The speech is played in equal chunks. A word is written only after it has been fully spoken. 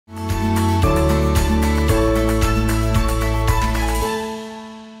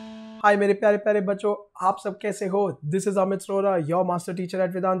हाय मेरे प्यारे प्यारे बच्चों, आप सब कैसे हो? This is Amit sir, your master teacher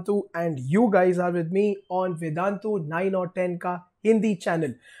at Vedantu and you guys are with me on Vedantu 9 और 10 का Hindi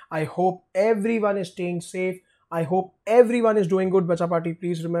channel. I hope everyone is staying safe, I hope everyone is doing good. बच्चा पार्टी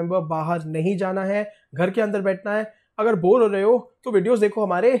प्लीज रिमेंबर, बाहर नहीं जाना है, घर के अंदर बैठना है। अगर बोर हो रहे हो तो वीडियोस देखो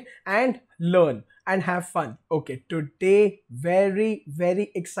हमारे and learn and have fun. Okay, today very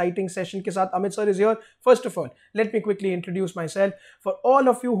exciting session के साथ Amit sir is here. First of all, let me quickly introduce myself for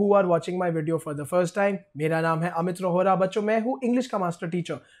all of you who are watching my video for the first time. मेरा नाम है अमित रोहरा। बच्चों, मैं हूँ English का master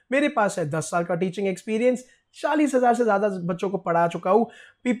teacher. मेरे पास है 10 साल का टीचिंग एक्सपीरियंस, 40,000 से ज्यादा बच्चों को पढ़ा चुका हूँ।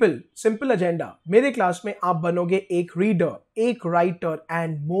 पीपल, सिंपल एजेंडा, मेरे क्लास में आप बनोगे एक रीडर, एक writer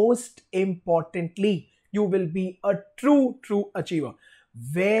and most importantly you will be a true achiever.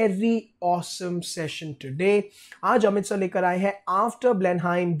 Very awesome session today. आज अमित सर लेकर आए हैं आफ्टर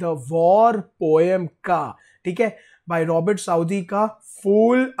ब्लेनहाइम द वॉर पोएम का, ठीक है, बाय रॉबर्ट साउदी का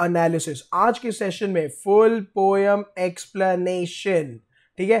फुल एनालिसिस। आज के सेशन में फुल पोएम एक्सप्लेनेशन,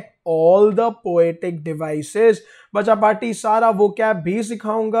 ठीक है, ऑल द पोएटिक डिवाइसेस। बच्चा पार्टी सारा वो क्या भी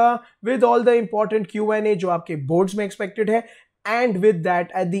सिखाऊंगा with all the important Q&A जो आपके बोर्ड्स में एक्सपेक्टेड है। And with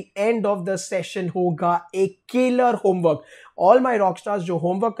that, at the end of the session होगा एक killer homework. All my rockstars जो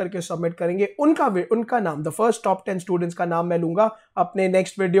homework करके सबमिट करेंगे उनका नाम, the first top 10 students का नाम मैं लूंगा अपने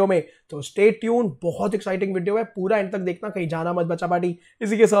नेक्स्ट वीडियो में। तो stay tuned, बहुत एक्साइटिंग वीडियो है, पूरा एंड तक देखना, कहीं जाना मत बच्चा पार्टी।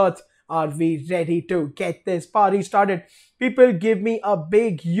 इसी के साथ are we ready to get this party started? People give me a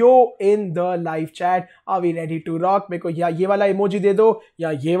big yo in the live chat. Are we ready to rock? मेरे को या ये वाला इमोजी दे दो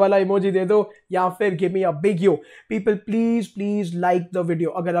या ये वाला इमोजी दे दो या फिर give me a big yo. People please like the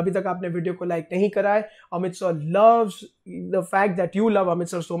video. अगर अभी तक आपने वीडियो को लाइक नहीं करा है, Amit sir loves the fact that you love Amit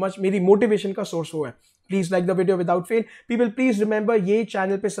sir so much. मेरी मोटिवेशन का सोर्स वो है। Please like the video without fail. People please remember, ये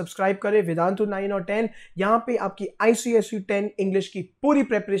चैनल पे सब्सक्राइब करें, वेदांतु 9 और 10। यहाँ पे आपकी ICSE 10 इंग्लिश की पूरी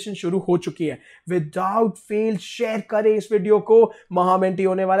प्रेपरेशन शुरू हो चुकी है। विदाउट फेल शेयर करें इस वीडियो को, महामेंटी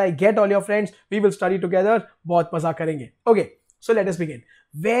होने वाला है। Get all your friends, we will study together, बहुत मजा करेंगे। Okay, so let us begin.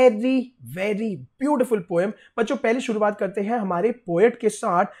 Very beautiful poem. बच्चों, पहले शुरुआत करते हैं हमारे पोएट के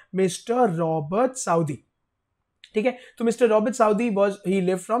साथ, मिस्टर रॉबर्ट साउदी, ठीक है। तो mister Robert Saudi he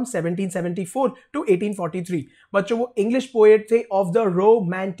live from 1774 to 1843। बच्चों, वो इंग्लिश पोएट थे of the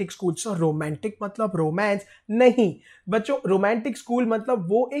romantic school. Sir, romantic मतलब रोमांस नहीं बच्चों, रोमांटिक स्कूल मतलब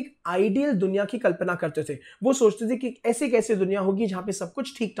वो एक आइडियल दुनिया की कल्पना करते थे। वो सोचते थे कि ऐसे कैसे दुनिया होगी जहां पे सब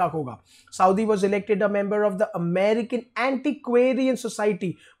कुछ ठीक ठाक होगा। Saudi was elected a member of the American एंटीक्वेरियन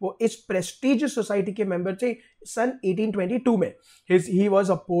society. वो इस प्रेस्टिजियस सोसाइटी के मेंबर थे सन 1822 में। He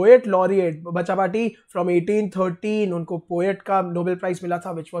was a poet laureate. बच्चा पार्टी फ्रॉम 1813 उनको पोएट का नोबेल प्राइज मिला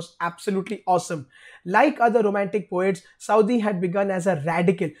था, which was absolutely awesome. Like other romantic poets, Saudi had begun as a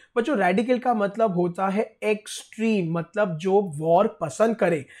radical. बच्चों, रैडिकल का मतलब होता है एक्सट्रीम, मतलब जो वॉर पसंद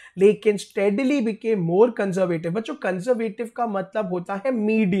करे, लेकिन स्टेडली बिकेम मोर कंजर्वेटिव। बच्चों, कंजर्वेटिव का मतलब होता है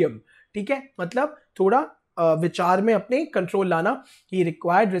मीडियम, ठीक है, मतलब थोड़ा विचार में अपने कंट्रोल लाना। ही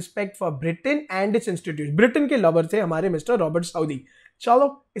required respect for Britain and it's institute. Britain के लवर थे हमारे मिस्टर रॉबर्ट साउदी।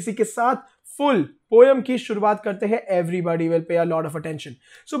 चलो, इसी के साथ फुल पोएम की शुरुआत करते हैं। Everybody will pay a lot of attention.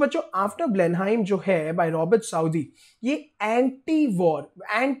 सो बच्चों, आफ्टर ब्लेनहाइम जो है बाय रॉबर्ट साउदी, ये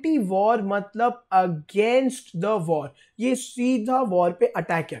एंटी वॉर मतलब अगेंस्ट द वॉर, ये सीधा वॉर पे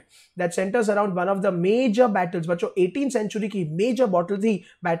अटैक है। That centres around one of the major battles. बच्चों, 18th सेंचुरी की मेजर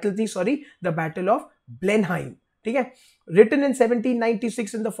द बैटल ऑफ ब्लेनहाइम, ठीक है। Written in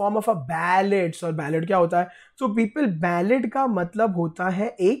 1796 in the form of a ballad. और बैलेड क्या होता है? सो पीपल, बैलेड का मतलब होता है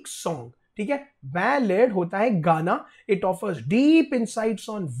एक सॉन्ग, ठीक है। बैलेड होता है गाना। It offers deep insights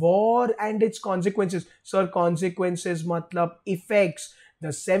on war and it's consequences. Sir, consequences मतलब effects.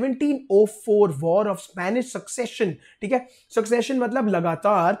 The 1704 war of Spanish succession, ठीक है। सक्सेशन मतलब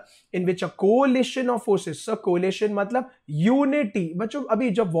लगातार, इन विच अ collision of forces. Sir, collision मतलब यूनिटी। बच्चों, अभी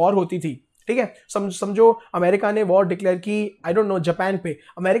जब वॉर होती थी, ठीक है, समझो अमेरिका ने वॉर डिक्लेयर की, आई डोंट नो, जापान पे।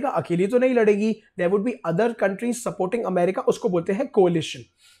 अमेरिका अकेली तो नहीं लड़ेगी, there would be other countries supporting America, उसको बोलते हैं collision.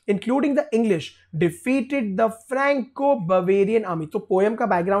 Including the English defeated the Franco Bavarian army. तो पोएम का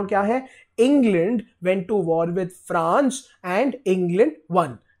बैकग्राउंड क्या है? England went to war with France and England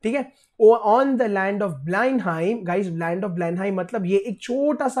one, ठीक है। On the land of ब्लेनहाइम, guys, land of ब्लेनहाइम मतलब ये एक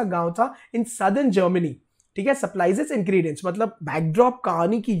छोटा सा गांव था इन सदर्न जर्मनी, ठीक है। सप्लाइज इट्स इंग्रेडिएंट्स, मतलब बैकड्रॉप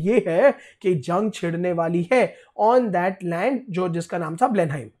कहानी की ये है कि जंग छिड़ने वाली है ऑन दैट लैंड जो जिसका नाम था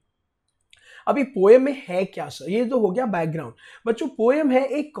ब्लेनहाइम। अभी पोएम में है क्या सर? ये तो हो गया बैकग्राउंड। बच्चों, पोएम है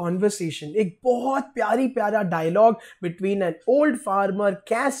एक कॉन्वर्सेशन, एक बहुत प्यारा dialogue between an old farmer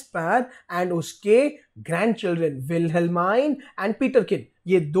Caspar and उसके ग्रैंड चिल्ड्रन विल्हेल्माइन एंड पीटरकिन,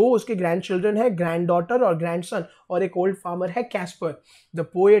 ये दो उसके ग्रैंड चिल्ड्रन है, ग्रैंड डॉटर और ग्रैंडसन, और एक ओल्ड फार्मर है Caspar. The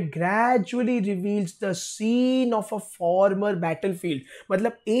poet gradually reveals the scene of a former battlefield.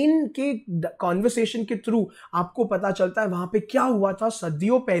 मतलब इनके कॉन्वर्सेशन के थ्रू आपको पता चलता है वहां पे क्या हुआ था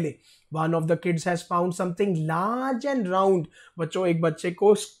सदियों पहले. One of the kids has found something large and round. बच्चों, एक बच्चे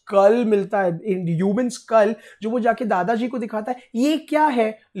को स्कल मिलता है, इन ह्यूमन स्कल, जो वो जाके दादाजी को दिखाता है ये क्या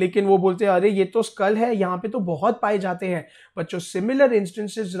है, लेकिन वो बोलते हैं अरे ये तो स्कल है, यहाँ पे तो बहुत पाए जाते हैं. बच्चों, similar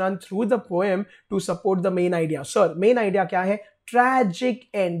instances run through the poem to support the main idea. Sir, main idea क्या है? Tragic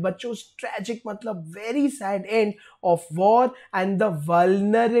and. बच्चों, ट्रैजिक मतलब very sad end of war and the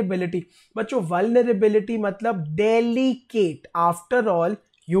vulnerability. बच्चों, वल्नरेबिलिटी मतलब delicate. After all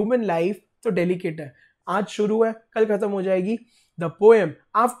human life तो delicate है. आज शुरू है, कल खत्म हो जाएगी. The poem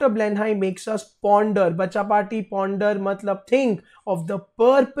after ब्लेनहाइम makes us ponder. बच्चा पार्टी, पॉन्डर मतलब think of the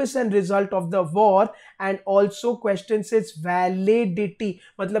purpose and result of the war and also questions it's validity.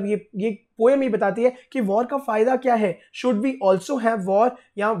 मतलब ये पोएम ही बताती है कि वॉर का फायदा क्या है. Should we also have war,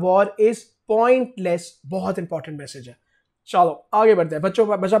 या वॉर इज पॉइंटलेस. बहुत इंपॉर्टेंट मैसेज है. चलो आगे बढ़ते हैं बच्चों.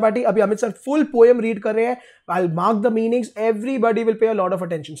 बच्चा पार्टी अभी Amit sir full poem read कर रहे हैं. I will mark the meanings, everybody will pay a lot of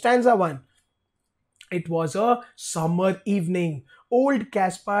attention. Stanza 1. It was a summer evening. Old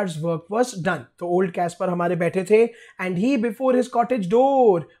Caspar's work was done. तो old Caspar हमारे बैठे थे and he before his cottage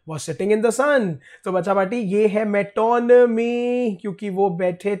door was sitting in the sun. तो बच्चा party ये है metonymy, क्योंकि वो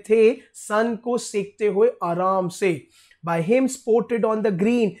बैठे थे सन को सेकते हुए आराम से. By him sported on the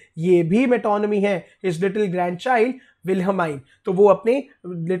green, ये भी मेटोनमी है. His little grandchild विल्हेल्माइन, तो वो अपने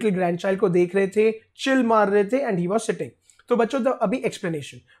लिटिल ग्रैंडचाइल्ड को देख रहे थे, चिल मार रहे थे एंड ही वाज सिटिंग. तो बच्चों अभी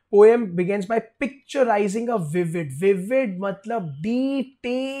एक्सप्लेनेशन. पोएम बिगिंस बाय पिक्चराइजिंग अ विविड. विविड मतलब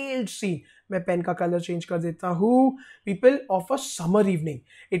डिटेल्ड सीन. मैं पेन का कलर चेंज कर देता हूं. People of a summer evening.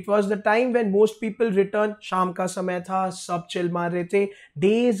 It was the time when most people return. शाम का समय था, सब चिल मार रहे थे.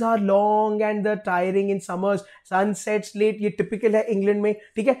 Days are long and the tiring in summers. Sunsets late, ये टिपिकल है इंग्लैंड में,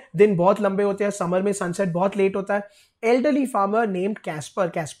 ठीक है. दिन बहुत लंबे होते हैं, समर में सनसेट बहुत लेट होता है. Elderly farmer named Caspar.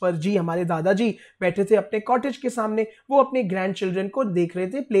 Caspar जी, हमारे दादाजी, बैठे थे अपने कॉटेज के सामने. वो अपने ग्रैंड चिल्ड्रन को देख रहे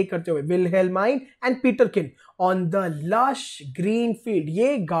थे प्ले करते हुए. विल्हेल्माइन and पीटरकिन on the lush green field.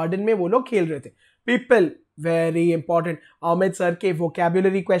 ये गार्डन में वो लोग खेल रहे थे. People, very important, Amit sir के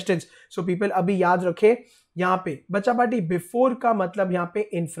वोकैबुलरी क्वेश्चंस. सो पीपल अभी याद रखे. यहाँ पे बच्चा पार्टी बिफोर का मतलब यहाँ पे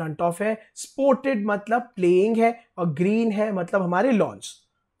इन फ्रंट ऑफ है. स्पोर्टेड मतलब प्लेइंग है, और ग्रीन है मतलब हमारे लॉन्स.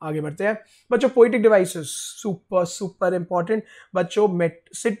 आगे बढ़ते हैं बच्चों. Poetic devices, super super important. बच्चों,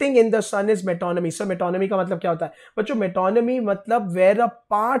 sitting in the sun is metonymy. Sir, metonymy का मतलब क्या होता है? बच्चों, मेटोनमी मतलब where a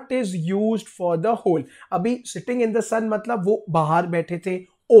part is used for the whole. अभी सिटिंग इन द सन मतलब वो बाहर बैठे थे,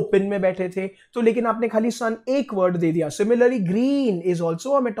 ओपन में बैठे थे, तो लेकिन आपने खाली सन एक वर्ड दे दिया. Similarly green is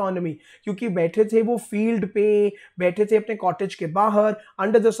also a metonymy, क्योंकि बैठे थे वो फील्ड पे, बैठे थे अपने कॉटेज के बाहर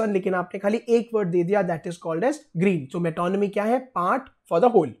अंडर द सन, लेकिन आपने खाली एक वर्ड दे दिया, that is called as green. तो मेटोनमी क्या है? Part for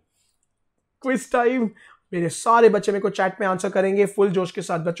the whole. Quiz time. मेरे सारे बच्चे मेरे को चैट में आंसर करेंगे फुल जोश के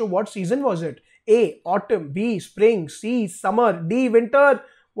साथ. बच्चों, what season was it? A autumn, B spring, C summer, D winter.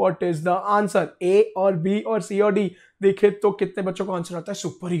 What is the answer? ए और बी और सी और डी. देखे तो कितने बच्चों को आंसर आता है?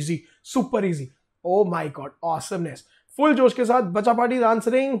 Super easy, super easy. Oh my God, awesomeness. Full जोश के साथ बच्चा party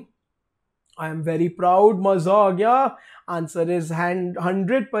answering. I am very proud. मजा आ गया. Answer is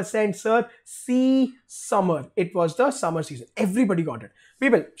 100% sir, C summer. It was the summer season. Everybody got it.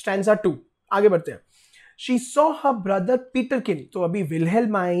 People, stanza 2. आगे बढ़ते हैं. She saw her brother Peterkin. तो अभी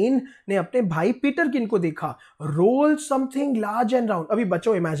विल्हेल्माइन ने अपने भाई पीटरकिन को देखा. Roll something large and round. अभी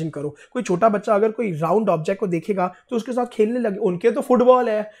बच्चों इमेजिन करो, कोई छोटा बच्चा अगर कोई राउंड ऑब्जेक्ट को देखेगा तो उसके साथ खेलने लगे. उनके तो फुटबॉल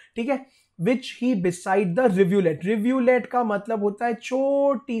है, ठीक है. Which he beside the rivulet. Rivulet का मतलब होता है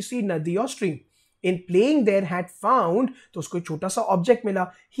छोटी सी नदी और stream. In playing there had found, तो उसको एक छोटा सा ऑब्जेक्ट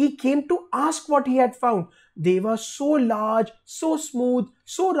मिला. He came to ask what he had found. They were so large, so smooth,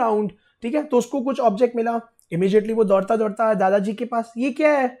 so round. ठीक है, तो उसको कुछ ऑब्जेक्ट मिला. इमीडिएटली वो दौड़ता दौड़ता दादाजी के पास, ये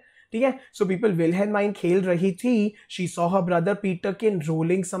क्या है? ठीक है. सो पीपल, विल्हेल्माइन खेल रही थी. She saw her brother पीटरकिन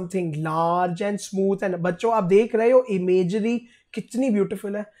rolling something large and smooth. And बच्चों, आप देख रहे हो इमेजरी कितनी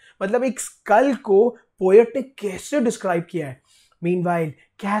ब्यूटीफुल है. मतलब एक स्कल को पोएट ने कैसे डिस्क्राइब किया है. Meanwhile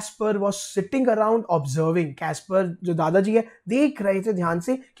Caspar was sitting around observing. Caspar जो दादाजी है देख रहे थे ध्यान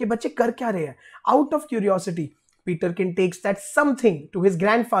से कि बच्चे कर क्या रहे हैं. Out of curiosity पीटरकिन takes that something to his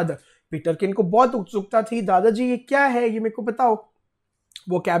grandfather. पीटरकिन को बहुत उत्सुकता थी, दादाजी ये क्या है, ये मेरे को बताओ.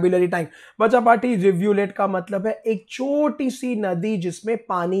 Vocabulary time. बच्चा पार्टी, रिव्यूलेट का मतलब है एक छोटी सी नदी जिसमें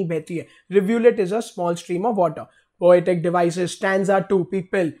पानी बहती है. रिव्यूलेट is a small stream of water. Poetic devices. Stanza 2,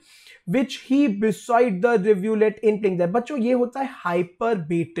 people. Which he beside the rivulet in playing there. बच्चों ये होता है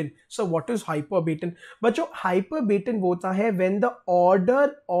hyperbaton. So what is hyperbaton? बच्चों hyperbaton होता है when the order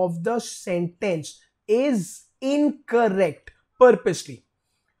of the sentence is incorrect purposely.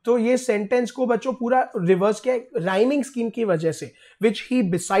 तो ये sentence को बच्चों पूरा रिवर्स किया राइमिंग स्कीम की वजह से. विच ही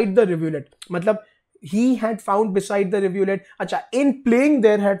बिसाइड द रिव्यूलेट, मतलब he had found beside the rivulet. अच्छा, in playing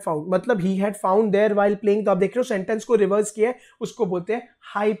there had found, मतलब he had found there while playing. तो आप देख रहे हो सेंटेंस को रिवर्स किया है, उसको बोलते हैं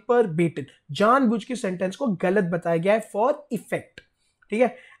हाइपरबेटेड. जानबूझ के सेंटेंस को गलत बताया गया है फॉर इफेक्ट. ठीक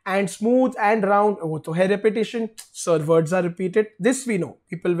है. एंड स्मूथ एंड राउंड, वो तो है repetition. Sir words are repeated, this we know,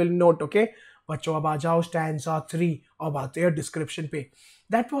 people will note. Okay बच्चों, अब आ जाओ स्टैंजा 3. अब आते हैं डिस्क्रिप्शन पे.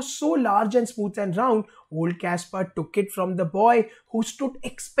 That was so large and smooth and round, old Caspar took it from the boy who stood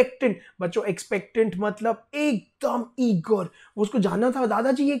expectant. बच्चों expectant मतलब एकदम eager, वो उसको जानना था,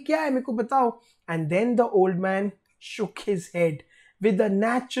 दादाजी ये क्या है मेरे को बताओ. And then the old man shook his head with a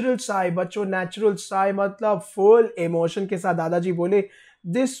natural sigh. बच्चों natural sigh मतलब full emotion के साथ दादाजी बोले,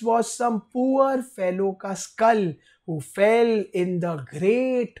 this was some poor fellow का skull who fell in the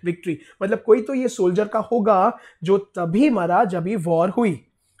great victory. मतलब कोई तो ये सोल्जर का होगा जो तभी मरा जब ये वॉर हुई.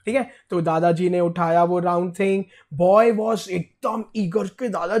 ठीक है. तो दादाजी ने उठाया वो राउंड थिंग. बॉय वॉज एकदम ईगर के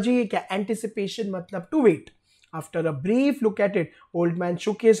दादाजी ये क्या. एंटिसिपेशन मतलब to wait. After a brief look at it, old man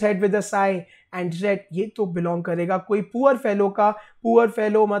shook his head with a Sai and said, ये तो बिलोंग करेगा कोई पुअर फेलो का. पुअर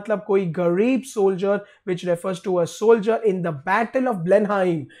फेलो मतलब कोई गरीब soldier, which refers to a soldier in the battle of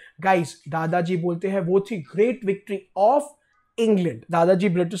ब्लेनहाइम. Guys दादाजी बोलते हैं वो थी ग्रेट विक्ट्री ऑफ इंग्लैंड. दादाजी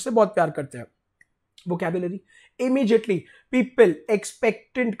ब्रिटिश से बहुत प्यार करते हैं. Vocabulary immediately. पीपल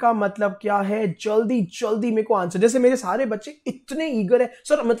एक्सपेक्टेंट का मतलब क्या है, जल्दी जल्दी मेरे को आंसर. जैसे मेरे सारे बच्चे इतने ईगर है,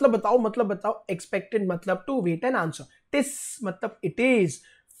 सर मतलब बताओ. एक्सपेक्टेंट मतलब to wait and answer. TISS मतलब इट इज.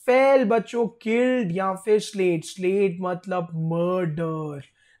 फेल बच्चों किल्ड या फिर स्लेड. स्लेड मतलब मर्डर.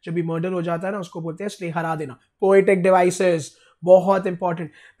 जब भी मर्डर हो जाता है ना उसको बोलते हैं स्ले, हरा देना. पोएटिक डिवाइसेस बहुत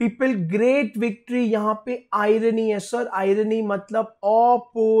इंपॉर्टेंट. पीपल ग्रेट विक्ट्री, यहाँ पे आयरनी है सर. आयरनी मतलब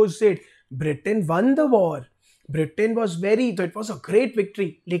opposite. Britain one the war. Britain was very, तो it was a great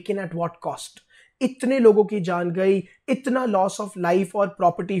victory, लेकिन एट व्हाट कॉस्ट. इतने लोगों की जान गई, इतना लॉस ऑफ लाइफ और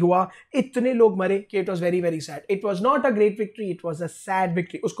प्रॉपर्टी हुआ, इतने लोग मरे कि it was very very sad. It was not a great victory, it was a sad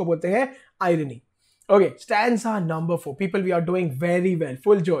victory. उसको बोलते हैं irony. Okay, stanza number 4. People we are doing very well,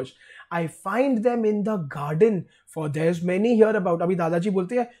 full जोश. I find them in the garden, for there's many here about. अभी दादाजी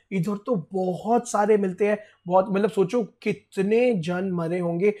बोलते हैं इधर तो बहुत सारे मिलते हैं. बहुत मतलब सोचो कितने जन मरे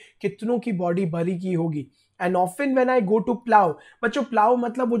होंगे, कितनों की बॉडी भरी की होगी. And often when I go to plough. बच्चों प्लाव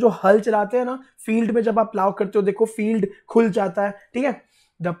मतलब वो जो हल चलाते हैं ना फील्ड में, जब आप प्लाव करते हो देखो फील्ड खुल जाता है. ठीक है.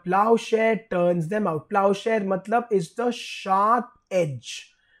 The plough share turns them out. Plough share मतलब इज द शार्प एज.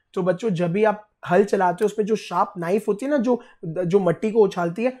 तो बच्चों जब भी आप हल चलाते हो उसमें जो शार्प नाइफ होती है ना, जो मट्टी को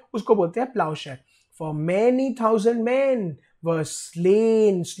उछालती है, उसको बोलते हैं प्लाउशेयर. For many thousand man were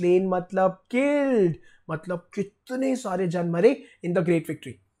slain. Slain मतलब किल्ड, मतलब कितने सारे जन मरे इन द ग्रेट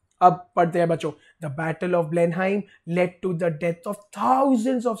विक्ट्री. अब पढ़ते हैं बच्चों. The battle of ब्लेनहाइम led to the death of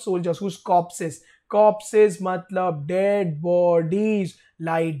thousands of soldiers whose कॉर्प्सेस. कॉर्प्सेस मतलब dead bodies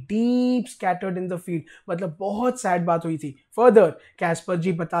lie deep scattered in the field. मतलब बहुत सैड बात हुई थी. फर्दर कैस्पर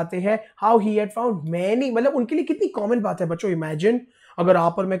जी बताते हैं how he had found many. मतलब उनके लिए कितनी कॉमन बात है बच्चों. इमेजिन अगर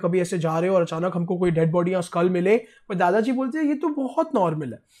आप और मैं कभी ऐसे जा रहे हो और अचानक हमको कोई डेड बॉडी या स्कल मिले, पर दादाजी बोलते हैं ये तो बहुत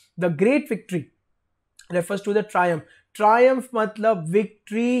नॉर्मल है. The great victory refers to the Triumph. Triumph मतलब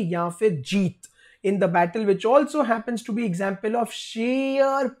विक्ट्री या फिर जीत. in the battle, which also happens to be example of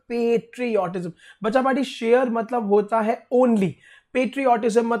sheer patriotism. बच्चा पार्टी शेयर मतलब होता है ओनली,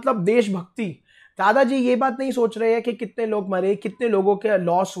 पेट्रियोटिज्म मतलब देशभक्ति. दादाजी ये बात नहीं सोच रहे हैं कि कितने लोग मरे, कितने लोगों के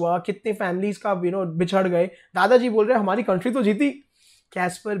लॉस हुआ, कितने फैमिलीज का बिछड़ गए. दादाजी बोल रहे हैं हमारी कंट्री तो जीती.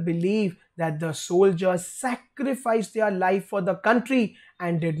 Caspar believed that the soldiers sacrificed their life for the country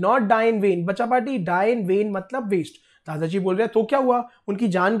and did not die in vain. बच्चा पार्टी die in vain मतलब वेस्ट. दादाजी बोल रहे हैं तो क्या हुआ, उनकी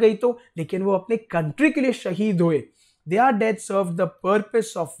जान गई तो, लेकिन वो अपने कंट्री के लिए शहीद हुए. Their death served the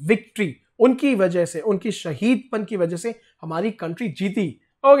purpose of victory. उनकी वजह से, उनकी शहीदपन की वजह से हमारी कंट्री जीती.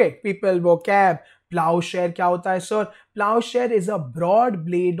 Okay people vocab. प्लाउशेयर क्या होता है sir? प्लाउशेयर is a broad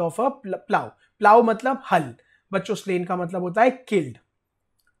blade of a plough. Plough मतलब हल. बच्चों स्लेन का मतलब होता है killed.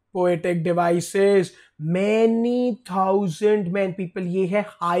 Poetic devices. Many thousand man. People ये है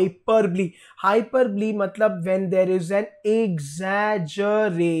हाइपरबली. हाइपरबली मतलब when there is an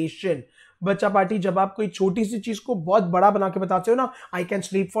exaggeration. बच्चा पार्टी जब आप कोई छोटी सी चीज को बहुत बड़ा बना के बताते हो ना, I can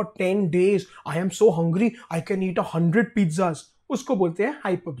sleep for 10 days, I am so hungry, I can eat 100 pizzas, उसको बोलते हैं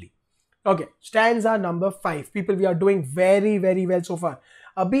hyperbole. Okay, stanza number 5. People, we are doing very, very well so far.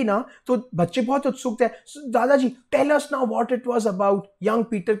 अभी ना तो बच्चे बहुत उत्सुक थे, दादाजी tell us now what it was about. Young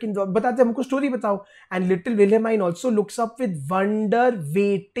Peter किन बताते, हमको स्टोरी बताओ। And little विलियमाइन also looks up with wonder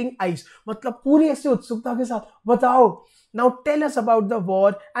waiting eyes, मतलब पूरी ऐसे उत्सुकता के साथ, बताओ now tell us about the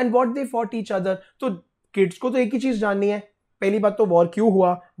war and what they fought each other. तो किड्स को तो एक ही चीज जाननी है, पहली बात तो वॉर क्यों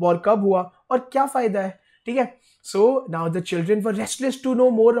हुआ, वॉर कब हुआ और क्या फायदा है, ठीक है। So now the children were restless to know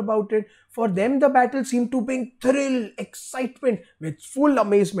more about it. For them the battle seemed to bring thrill, excitement with full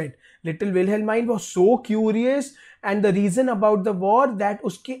amazement. Little Wilhelmine was so curious and the reason about the war that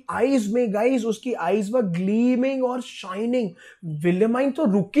उसके eyes में guys, उसकी eyes were gleaming और shining. Wilhelmine तो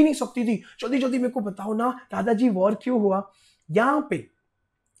रुक ही नहीं सकती थी, जल्दी जल्दी मेरे को बताओ ना दादाजी वॉर क्यों हुआ। यहाँ पे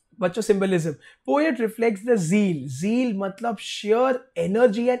बच्चों symbolism, poet reflects the zeal मतलब share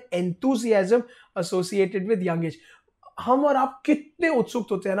energy and enthusiasm associated with young age. हम और आप कितने उत्सुक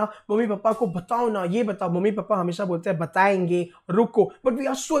होते हैं ना, मम्मी पापा को बताओ ना, ये बताओ। मम्मी पापा हमेशा बोलते हैं बताएंगे, रुको, but we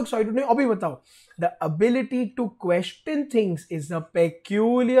are so excited, नहीं अभी बताओ। The ability to question things is a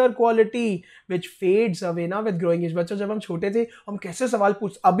peculiar quality which fades away ना विद ग्रोइंग एज। बच्चों जब हम छोटे थे हम कैसे सवाल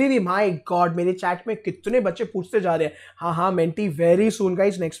पूछ, अभी भी माय गॉड मेरे चैट में कितने बच्चे पूछते जा रहे हैं। हाँ हाँ mentee very soon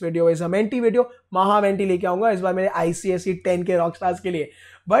guys, next video is a mentee video, महा मेंटी लेके आऊंगा इस बार मेरे ICSE 10 के रॉक स्टार्स के लिए।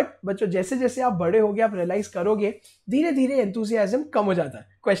 बट बच्चों जैसे जैसे आप बड़े होगे आप रियलाइज करोगे धीरे धीरे एंथुसियाज्म कम हो जाता है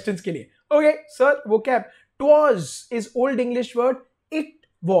क्वेश्चंस के लिए। ओके सर वो cap, टॉज is old English word, it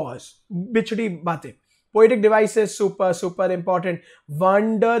was बिछड़ी बातें। Poetic devices super super important.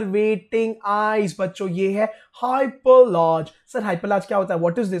 Wonder waiting eyes, बच्चों ये है हाइपरलार्ज। सर हाइपरलार्ज क्या होता है,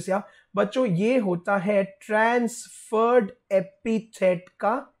 व्हाट इज दिस यार। बच्चों ये होता है ट्रांसफर्ड एपिथेट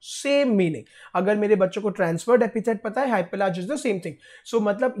का सेम मीनिंग। अगर मेरे बच्चों को ट्रांसफर्ड एपिथेट पता है, हाइपरलार्ज इज द सेम थिंग। सो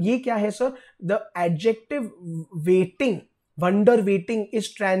मतलब ये क्या है sir, the adjective waiting, wonder waiting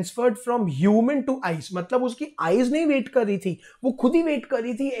is transferred from human to eyes, मतलब उसकी आइज नहीं वेट कर रही थी, वो खुद ही वेट कर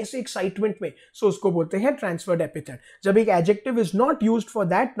रही थी ऐसे एक्साइटमेंट में। सो उसको बोलते हैं ट्रांसफर्ड एपिथेट। जब एक adjective is not used for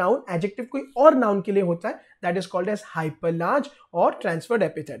that noun, adjective कोई और नाउन के लिए होता है, दैट इज कॉल्ड एज हाइपरलार्ज और ट्रांसफर्ड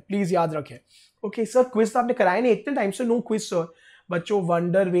एपिथेट। प्लीज याद रखें। ओके सर क्विज तो आपने कराया नहीं इतने टाइम से, नो क्विज सर। बच्चों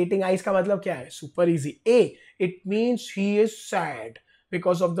वंडर वेटिंग आइज का मतलब क्या है, super easy. A it means he is sad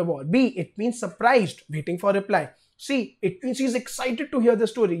because of the war. B it means surprised, waiting for reply. C it means he is excited to hear the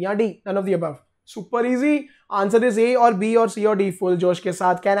story. या D none of the above. Super easy. Answer is A or B or C or D. Full जोश के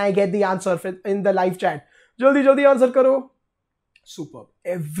साथ can I get the answer in the live chat? जल्दी जल्दी answer करो। Super.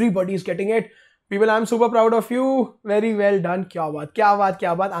 Everybody is getting it. People, I am super proud of you. Very well done. क्या बात क्या बात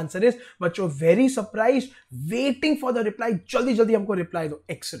क्या बात। Answer is बच्चों very surprised, waiting for the reply. जल्दी जल्दी हमको reply दो।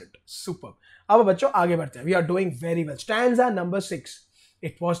 Excellent. Super. अब बच्चों आगे बढ़ते हैं। We are doing very well. Stanza number 6.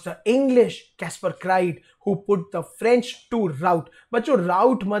 It was the English, Casper cried, who put the French to rout. बच्चों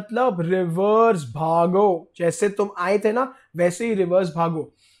rout मतलब रिवर्स भागो, जैसे तुम आए थे ना वैसे ही रिवर्स भागो।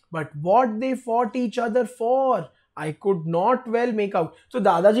 But what they fought each other for, I could not well make out. तो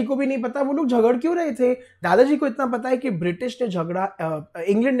दादाजी को भी नहीं पता वो लोग झगड़ क्यों रहे थे। दादाजी को इतना पता है कि ब्रिटिश ने झगड़ा,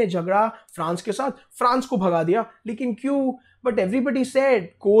 इंग्लैंड ने झगड़ा फ्रांस के साथ, फ्रांस को भगा दिया, लेकिन क्यों। बट एवरीबडी सेड,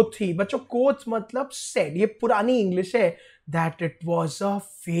 कोथ ही बच्चों, कोथ मतलब सेड, ये पुरानी इंग्लिश है, that it was a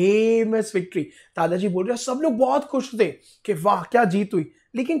famous victory. दादाजी बोल रहे सब लोग बहुत खुश थे कि वाह क्या जीत हुई,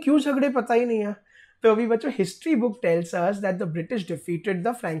 लेकिन क्यों झगड़े पता ही नहीं है। तो अभी बच्चों history book tells us that the British defeated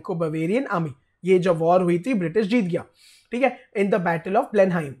the Franco Bavarian army. ये जब वॉर हुई थी ब्रिटिश जीत गया, ठीक है, in the battle of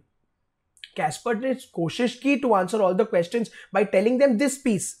ब्लेनहाइम। Caspar ने कोशिश की to answer all the questions by telling them this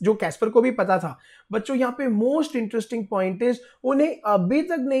piece, जो कैस्पर को भी पता था। बच्चों यहाँ पे मोस्ट इंटरेस्टिंग पॉइंट इज उन्हें अभी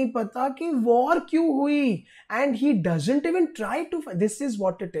तक नहीं पता कि वॉर क्यों हुई, and he doesn't even try to. This is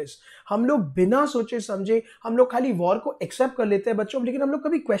what it is. हम लोग बिना सोचे समझे हम लोग खाली वॉर को एक्सेप्ट कर लेते हैं बच्चों, लेकिन हम लोग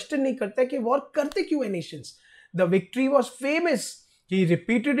कभी क्वेश्चन नहीं करते कि वॉर करते क्यों है Nations. The victory was famous, he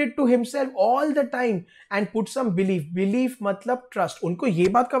repeated it to himself all the time and put some belief मतलब ट्रस्ट। उनको ये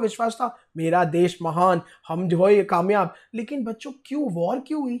बात का विश्वास था मेरा देश महान, हम जो है कामयाब। लेकिन बच्चों क्यों वॉर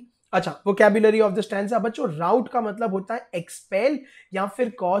क्यों हुई। अच्छा वोकैबुलरी ऑफ द स्टैंजा बच्चों, राउट का मतलब होता है एक्सपेल या फिर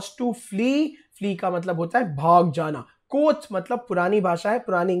कॉज टू फ्ली, फ्ली का मतलब होता है भाग जाना। कोथ मतलब पुरानी भाषा है,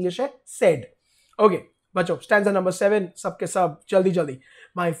 पुरानी इंग्लिश है, सेड। ओके बच्चों स्टैंजा नंबर 7 सबके सब जल्दी जल्दी।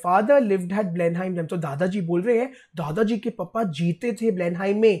 माई फादर लिव्ड एट ब्लेनहाइम, तो दादाजी बोल रहे हैं दादाजी के पापा जीते थे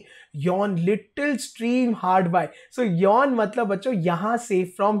ब्लेनहाइम में। Yon little stream hard bye, सो यॉन मतलब बच्चों यहां से,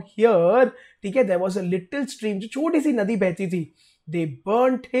 फ्रॉम हियर, ठीक है, there was a little stream, जो छोटी सी नदी बहती थी। दे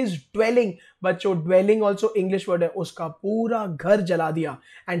बर्न्ट हिज ड्वेलिंग, बच्चों ड्वेलिंग ऑल्सो इंग्लिश वर्ड है, उसका पूरा घर जला दिया।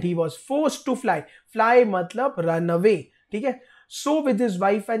 And he was forced to fly, fly मतलब रन अवे, ठीक है। So with his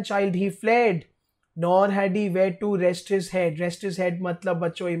wife and child he fled, nor had he where to rest his head. Rest his head मतलब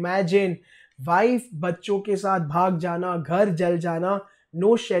बच्चों इमेजिन, वाइफ बच्चों के साथ भाग जाना, घर जल जाना,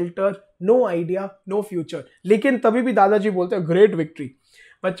 no shelter, no idea, no future. लेकिन तभी भी दादाजी बोलते हैं ग्रेट विक्ट्री।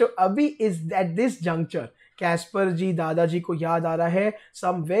 बच्चों अभी is at this juncture Caspar जी दादाजी को याद आ रहा है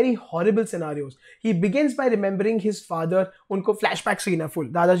सम वेरी हॉरिबल सिनारियोज। ही begins bye remembering his father. उनको फ्लैशबैक सीन है फुल,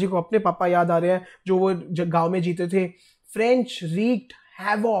 दादाजी को अपने पापा याद आ रहे हैं जो वो गांव में जीते थे। French रीक्ड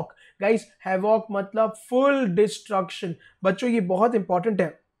havoc. गाइस हैवॉक मतलब फुल डिस्ट्रक्शन। बच्चों ये बहुत इंपॉर्टेंट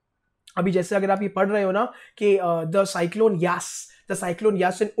है। अभी जैसे अगर आप ये पढ़ रहे हो ना कि the cyclone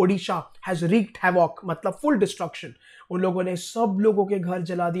Yaas in Odisha has रीक्ड havoc, मतलब फुल डिस्ट्रक्शन। उन लोगों ने सब लोगों के घर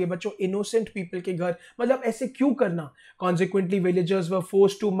जला दिए बच्चों, इनोसेंट पीपल के घर। मतलब ऐसे क्यों करना? Consequently villagers were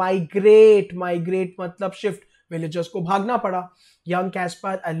forced to migrate मतलब शिफ्ट। विलेजर्स को भागना पड़ा। Young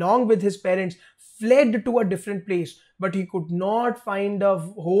Caspar along with his parents fled to a different place but he could not find a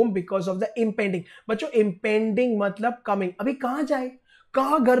home because of the impending। बच्चों impending मतलब coming। अभी कहां जाए,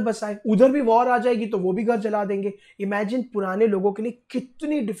 कहां घर बसाए? उधर भी वॉर आ जाएगी तो वो भी घर जला देंगे। इमेजिन पुराने लोगों के लिए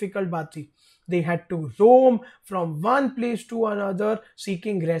कितनी डिफिकल्ट बात थी। They had to roam from one place to another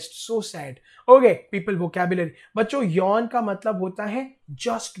seeking rest. So sad. Okay, people vocabulary। बच्चों यौन का मतलब होता है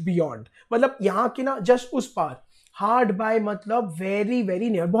just beyond, मतलब यहां की ना जस्ट उस पार। हार्ड बाय मतलब वेरी वेरी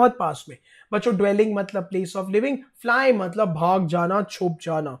नियर, बहुत पास में। बच्चों dwelling मतलब प्लेस ऑफ लिविंग। फ्लाई मतलब भाग जाना, छुप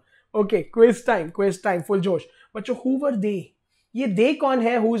जाना। ओके क्विज टाइम फुल जोश। बच्चों who were they? ये दे कौन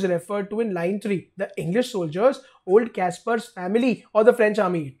है? Who is referred to in line 3? The English soldiers, old कैस्पर्स family और the French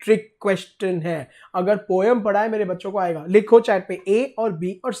army? Trick question है। अगर पोएम पढ़ा है मेरे बच्चों को आएगा। लिखो चैट पे ए और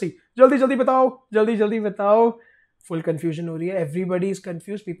बी और सी। जल्दी जल्दी बताओ, जल्दी जल्दी बताओ। फुल कंफ्यूजन हो रही है, everybody is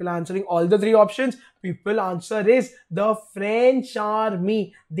confuse. People are answering all the 3 options. People answer is the French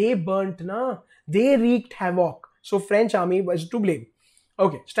army. They burnt ना, दे रीक्ड havoc, so French army was to blame.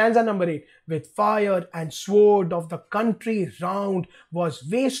 Okay, stanza number 8. With fire and sword of the country round was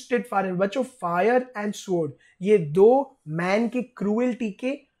wasted fire। बच्चों fire and sword ये दो man की cruelty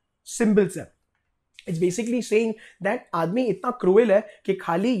के symbols है। It's basically saying that आदमी इतना cruel है कि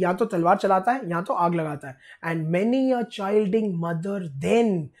खाली या तो तलवार चलाता है या तो आग लगाता है। And many a childing mother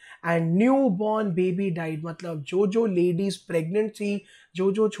then and newborn baby died। मतलब जो जो लेडीज प्रेग्नेंट थी,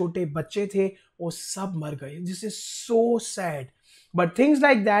 जो जो छोटे बच्चे थे, वो सब मर गए। This is so sad। But things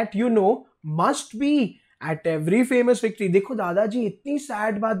like that, you know, must be at every famous victory। देखो दादाजी इतनी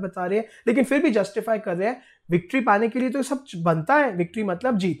सैड बात बता रहे हैं लेकिन फिर भी जस्टिफाई कर रहे हैं। विक्ट्री पाने के लिए तो सब बनता है, विक्ट्री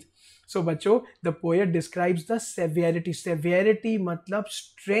मतलब जीत। सो बच्चों the poet describes the severity मतलब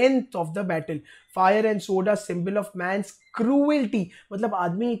strength of the battle. Fire and सोड are symbol of mains cruelty, मतलब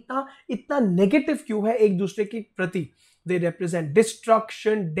आदमी इतना इतना नेगेटिव क्यों है एक दूसरे के प्रति। They represent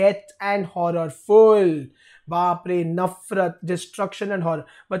destruction, death and horror. Full बाप रे, नफरत, डिस्ट्रक्शन एंड हॉरर।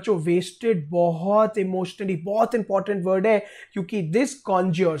 बच्चों वेस्टेड बहुत इमोशनली, बहुत इंपॉर्टेंट वर्ड है क्योंकि दिस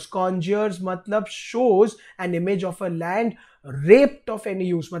कॉन्ज्यूर्स मतलब shows an image of a land raped of any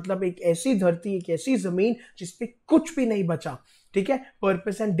use, मतलब एक ऐसी धरती, एक ऐसी जमीन जिसपे कुछ भी नहीं बचा। ठीक है।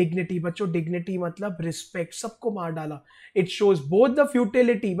 Purpose and dignity. बच्चों डिग्निटी मतलब रिस्पेक्ट, सबको मार डाला। It shows both the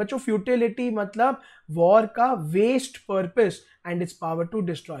futility. बच्चों फ्यूटिलिटी मतलब वॉर का waste purpose and it's power to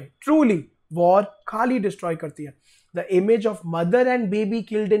destroy. Truly war खाली डिस्ट्रॉय करती है। The image of mother and baby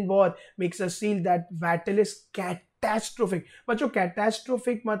killed in war makes us feel that battle is catastrophic. बच्चों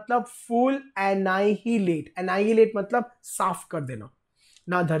catastrophic मतलब full एनाइहिलेट मतलब साफ कर देना।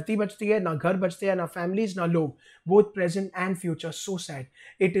 ना धरती बचती है, ना घर बचते हैं, ना फैमिलीज, ना लोग, both present and future. So sad.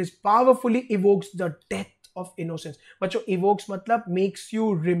 It is powerfully evokes the death of innocence. बच्चों इवोक्स मतलब मेक्स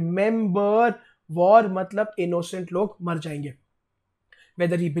यू रिमेंबर वॉर, मतलब इनोसेंट लोग मर जाएंगे।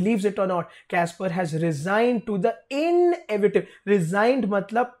 Whether he believes it or not, Casper has resigned to the inevitable। Resigned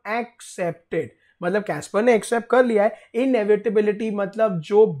मतलब accepted, मतलब Caspar ने accept कर लिया है। इनएविटेबिलिटी मतलब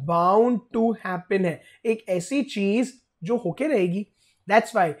जो बाउंड टू हैपन है, एक ऐसी चीज जो होके रहेगी।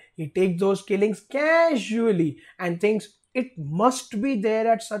 That's why he takes those killings casually and thinks it must be there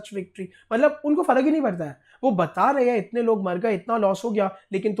at such victory। मतलब उनको फर्क ही नहीं पड़ता है, वो बता रहे हैं इतने लोग मर गए, इतना लॉस हो गया,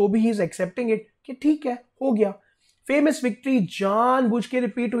 लेकिन तो भी he is accepting it कि ठीक है, हो गया। फेमस विक्ट्री जानबूझ के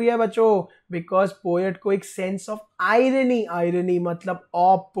रिपीट हुई है बच्चों, बिकॉज पोएट को एक सेंस ऑफ आयरनी मतलब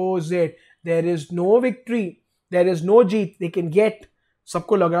opposite. There is no victory, there is no Jeet, they can get.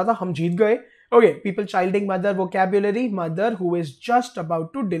 सबको लग रहा था हम जीत गए। Okay, people चाइल्डिंग mother vocabulary, mother who is just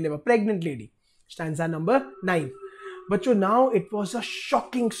about to deliver, pregnant lady. Stanza number 9। बच्चों now it was a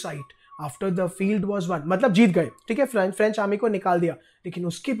shocking site after the field was one, मतलब जीत गए, ठीक है, फ्रेंच आर्मी को निकाल दिया, लेकिन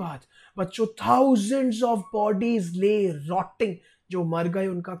उसके बाद बच्चों थाउजेंड्स ऑफ बॉडीज ले रॉटिंग। जो मर गए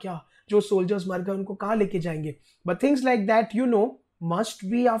उनका क्या, जो सोल्जर्स मर गए उनको कहां लेके जाएंगे। But things like that you know must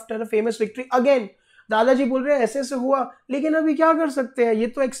be after a famous victory. Again दादाजी बोल रहे हैं ऐसे ऐसे हुआ, लेकिन अभी क्या कर सकते हैं, ये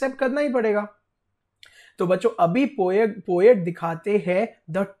तो एक्सेप्ट करना ही पड़ेगा। तो बच्चों अभी पोएट दिखाते हैं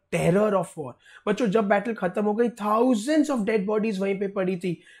द टेरर ऑफ वॉर। बच्चों जब बैटल खत्म हो गई, थाउजेंड्स ऑफ डेड बॉडीज वहीं पे पड़ी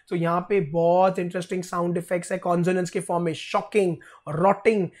थी। तो यहाँ पे बहुत इंटरेस्टिंग साउंड इफेक्ट्स है कॉन्सोनेंट्स के फॉर्म में, शॉकिंग,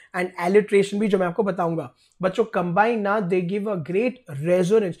 रॉटिंग एंड एलिट्रेशन भी, जो मैं आपको बताऊंगा। बच्चों कंबाइन ना, they give a great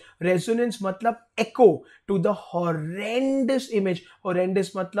resonance. Resonance मतलब एको to the horrendous image.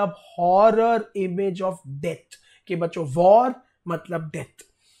 Horrendous मतलब हॉरर इमेज ऑफ डेथ, कि बच्चों वॉर मतलब death.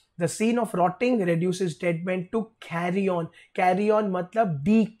 The scene of rotting reduces dead men to carry on. Carry on मतलब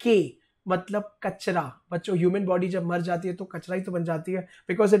decay, मतलब कचरा। बच्चों ह्यूमन बॉडी जब मर जाती है तो कचरा ही तो बन जाती है,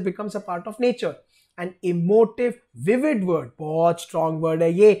 because it becomes a part of nature. An emotive, vivid word, बहुत strong word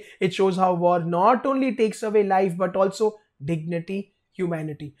है ये। It shows how war not only takes away life but also dignity,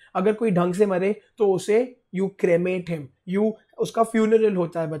 humanity. अगर कोई ढंग से मरे तो उसे यू क्रेमेट हिम, यू उसका फ्यूनरल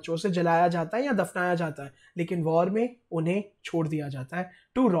होता है बच्चों, उसे जलाया जाता है या दफनाया जाता है, लेकिन वॉर में उन्हें छोड़ दिया जाता है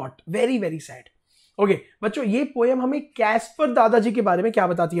to rot. Very very sad. Okay बच्चों, ये पोएम हमें कैस्पर दादाजी के बारे में क्या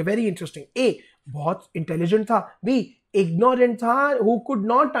बताती है? Very interesting. ए, बहुत इंटेलिजेंट था। बी, इग्नोरेंट था, who could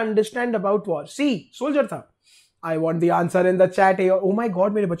not understand about war. C, soldier था। I want the answer in the chat. Oh my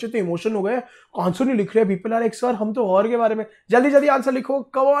God, मेरे बच्चे तो इमोशन हो गए, आंसर नहीं लिख रहे। पीपल आर लाइक सर हम तो और के बारे में, जल्दी जल्दी आंसर लिखो।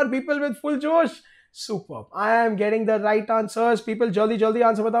 Come on people with full जोश। Super, I am getting the right answers. People जल्दी जल्दी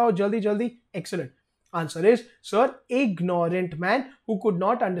आंसर बताओ, जल्दी जल्दी। Excellent. Answer is sir ignorant man who could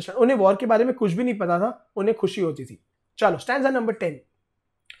not understand. उन्हें वॉर के बारे में कुछ भी नहीं पता था, उन्हें खुशी होती थी। चलो stanza number 10।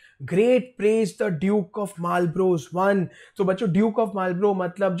 Great praise the Duke of मालब्रोज one. तो बच्चों ड्यूक ऑफ मालब्रो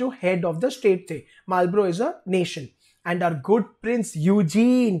मतलब जो हेड ऑफ द स्टेट थे। Marlboro is a nation. And our good Prince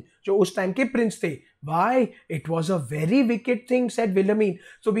Eugene, जो उस टाइम के प्रिंस थे। Why? It was a very wicked thing, said Wilhelmine.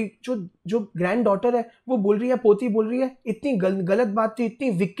 So भी जो ग्रैंड डॉटर है वो बोल रही है, पोती बोल रही है, इतनी गलत बात थी, इतनी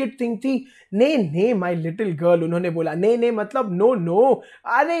विकेट थिंग थी। ने ने माई लिटिल गर्ल, उन्होंने बोला। ने ने मतलब नो नो।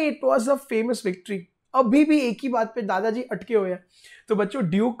 अरे it was a famous victory. अभी भी एक ही बात पे दादाजी अटके हुए हैं। तो बच्चों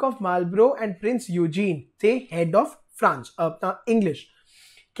Duke of Marlboro and Prince Eugene थे हेड ऑफ फ्रांस, अपना इंग्लिश।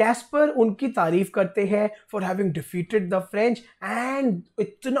 कैस्पर उनकी तारीफ करते हैं for having defeated the French and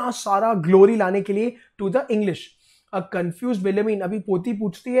इतना सारा ग्लोरी लाने के लिए to the English. A confuse विलेमिन, अभी पोती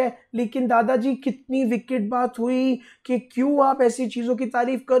पूछती है लेकिन दादाजी कितनी विकेट बात हुई कि क्यों आप ऐसी चीजों की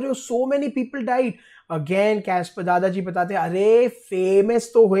तारीफ कर रहे हो, so many people died. Again Caspar दादाजी बताते हैं अरे फेमस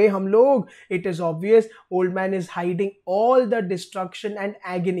तो हुए हम लोग। It is obvious old man is hiding all the destruction and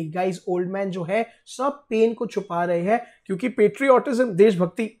agony. Guys old man जो है सब पेन को छुपा रहे हैं, क्योंकि पेट्रियोटिज्म,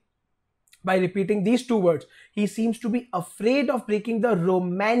 देशभक्ति, by repeating these two words he seems to be afraid of breaking the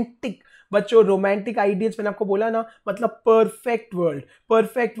romantic। बच्चों रोमांटिक आइडियल्स मैंने आपको बोला ना, मतलब परफेक्ट वर्ल्ड।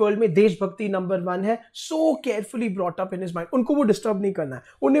 परफेक्ट वर्ल्ड में देशभक्ति नंबर 1 है। सो carefully brought up in his mind, उनको वो डिस्टर्ब नहीं करना है,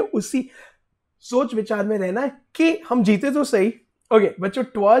 उन्हें उसी सोच विचार में रहना है कि हम जीते तो सही। ओके बच्चों,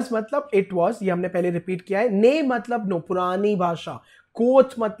 ट्वाज मतलब इट वॉज, ये हमने पहले रिपीट किया है। ने मतलब नो, पुरानी भाषा।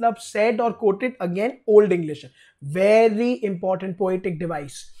 कोट मतलब सेड और कोटेड, अगेन ओल्ड इंग्लिश है। Very important poetic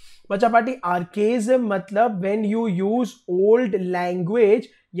device. बच्चा पार्टी आर्केज्म मतलब when you use old language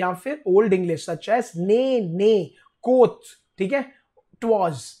या फिर ओल्ड इंग्लिश सच एज ने ने, कोथ, ठीक है,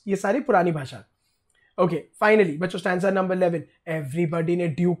 ट्वाज, ये सारी पुरानी भाषा। ओके फाइनली बच्चों स्टैंजा नंबर 11। एवरीबॉडी ने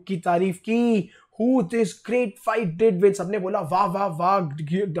ड्यूक की तारीफ की। Who this great fight did win, सबने बोला वाह वाह वाह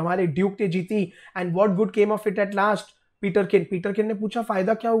हमारे ड्यूक ने जीती। And what good came of it at last? पीटरकिन। पीटरकिन ने पूछा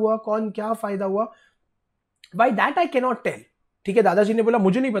फायदा क्या हुआ, कौन क्या फायदा हुआ? Why that I can not tell. ठीक है, दादाजी ने बोला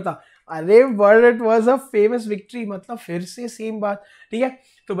मुझे नहीं पता। अरे word it was a famous victory, मतलब फिर से सेम बात। ठीक है,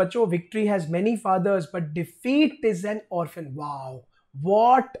 तो बच्चों victory has many fathers but defeat is an orphan. Wow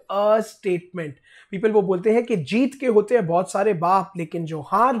what a statement. People वो बोलते हैं कि जीत के होते हैं बहुत सारे बाप, लेकिन जो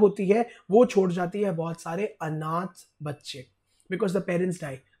हार होती है वो छोड़ जाती है बहुत सारे अनाथ बच्चे। Because the parents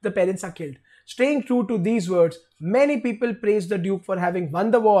die, the parents are killed. Staying true to these words, many people praise the Duke for having won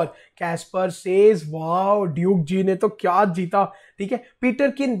the war. Caspar says, "Wow, Duke जी ने तो क्या जीता." ठीक है,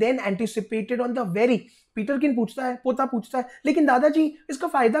 Peterkin then anticipated on the very. Peterkin पूछता है, पोता पूछता है, लेकिन दादाजी इसका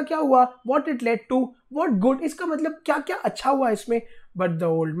फायदा क्या हुआ? What it led to? What good? इसका मतलब क्या क्या अच्छा हुआ इसमें? But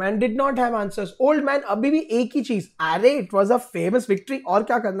the old man did not have answers. Old man अभी भी एक ही चीज, अरे it was a famous victory, और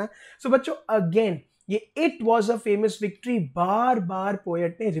क्या करना है? So बच्चों again ये it was a famous victory bar bar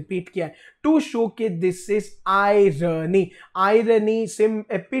poet ने रिपीट किया है टू शो कि this is irony. Irony SIM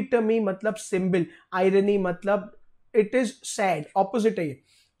epitome मतलब सिंबल, आयरनी मतलब इट इज सैड, ऑपोजिट है ये।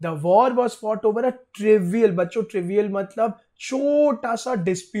 The war was fought over a trivial. बच्चों ट्रिवियल मतलब छोटा सा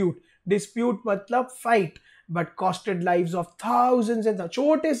डिस्प्यूट, डिस्प्यूट मतलब fight, but costed lives of thousands and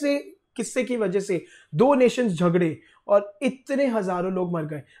छोटे से किस्से की वजह से दो नेशंस झगड़े और इतने हजारों लोग मर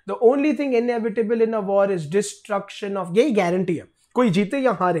गए। The only thing inevitable in a war is destruction of, यही गारंटी है, कोई जीते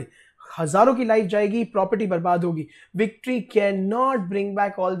या हारे, हजारों की लाइफ जाएगी, प्रॉपर्टी बर्बाद होगी। Victory can not bring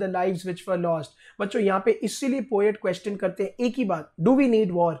back all the lives which were lost. बच्चों यहाँ पे इसीलिए पोएट क्वेश्चन करते हैं एक ही बात, do we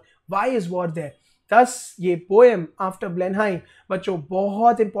need war, why is war there. Thus ये पोएम आफ्टर ब्लेनहाइम बच्चों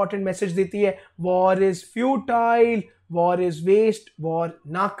बहुत इंपॉर्टेंट मैसेज देती है, war is futile, war is waste, war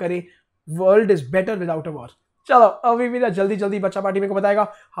ना करे, world is better without a war. चलो अभी भी ना जल्दी जल्दी बच्चा पार्टी मेरे को बताएगा,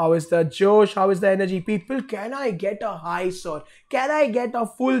 हाउ इज द जोश, how is the energy people, can I get a high sir, can I get a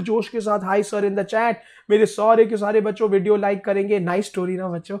full जोश के साथ high sir in the chat. मेरे सारे के सारे बच्चों वीडियो लाइक करेंगे। नाइस स्टोरी ना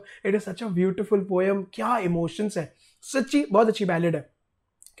बच्चों, it is such a beautiful poem, क्या इमोशंस है, सच्ची बहुत अच्छी बैलेड है।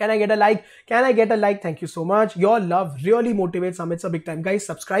 Can I get a like? Can I get a like? Thank you so much. Your love really motivates Amit sir big time. Guys,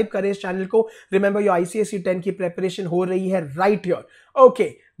 subscribe करें इस channel को. Remember your ICSE 10 की preparation हो रही है right here. Okay,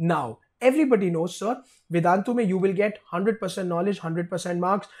 now everybody knows sir, Vedantu में you will get 100% knowledge, 100%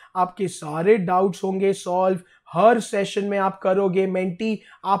 marks. आपके सारे doubts होंगे solve. हर सेशन में आप करोगे मेंटी,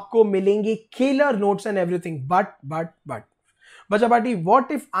 आपको मिलेंगे killer notes and everything. But बच्चा party,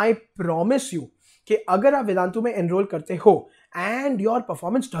 what if I promise you कि अगर आप वेदांतु में एनरोल करते हो and your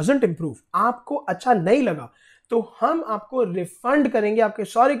performance doesn't improve, आपको अच्छा नहीं लगा, तो हम आपको रिफंड करेंगे आपके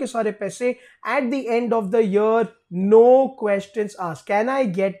के सारे पैसे at the end of the year, know questions asked. Can I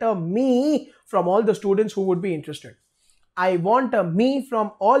get a me from all the students who would be interested? I want a me from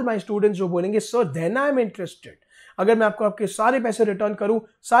all my students जो बोलेंगे so then I am interested. अगर मैं आपको आपके सारे पैसे return करूं,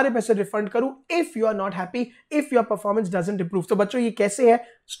 सारे पैसे रिफंड करूं, if you are not happy, if your performance doesn't improve. तो बच्चों ये कैसे है,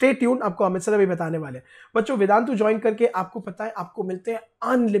 स्टे ट्यून, आपको अमित सर अभी बताने वाले हैं। बच्चों वेदांतु ज्वाइन करके आपको पता है आपको मिलते हैं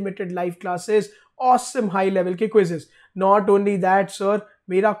unlimited live classes, awesome high level के quizzes. Not only that sir,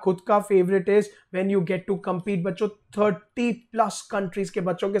 मेरा खुद का favourite is when you get to compete. बच्चों 30+ कंट्रीज के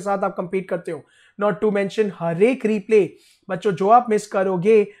बच्चों के साथ आप कंपीट करते हो। नॉट टू मेंशन हर एक रिप्ले, बच्चों जो आप मिस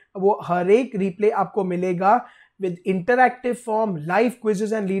करोगे वो हर एक रिप्ले आपको मिलेगा with interactive form, live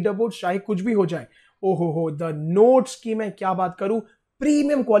quizzes and leaderboards, चाहे कुछ भी हो जाए। ओहो द नोट्स की मैं क्या बात करूं,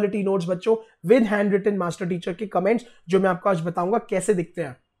 प्रीमियम क्वालिटी नोट्स बच्चों with hand written master teacher के कमेंट्स जो मैं आपको आज बताऊंगा कैसे दिखते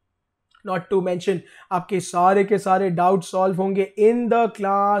हैं। नॉट टू मेंशन आपके सारे के सारे डाउट सॉल्व होंगे in the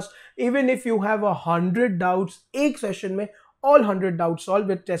class. Even if you have 100 doubts, एक सेशन में all 100 doubt solve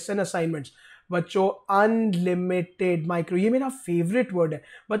with test and assignments. बच्चों अनलिमिटेड माइक्रो, ये मेरा फेवरेट वर्ड है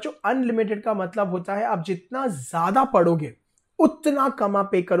बच्चों। अनलिमिटेड का मतलब होता है आप जितना ज्यादा पढ़ोगे उतना कम आप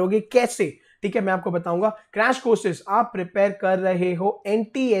पे करोगे। कैसे? ठीक है, मैं आपको बताऊंगा। क्रैश कोर्सेज आप प्रिपेयर कर रहे हो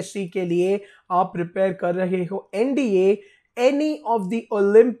NTSC के लिए, आप प्रिपेयर कर रहे हो NDA, any of the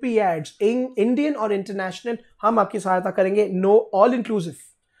Olympiads, Indian और इंटरनेशनल, हम आपकी सहायता करेंगे। No, all inclusive.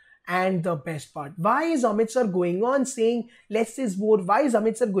 And the best part, why is Amit sir going on saying less is more? Why is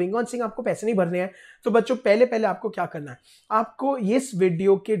Amit sir going on saying आपको पैसे नहीं भरने हैं? तो बच्चों पहले आपको क्या करना है, आपको इस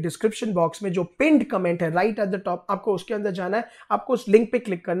वीडियो के डिस्क्रिप्शन बॉक्स में जो पिंड कमेंट है राइट एट द टॉप, आपको उसके अंदर जाना है, आपको उस लिंक पे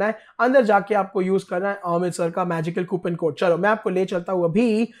क्लिक करना है, अंदर जाके आपको यूज करना है अमित सर का मैजिकल कूपन कोड। चलो मैं आपको ले चलता हूं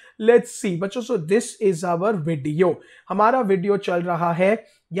अभी, लेट्स सी बच्चों। So this is our video, हमारा वीडियो चल रहा है।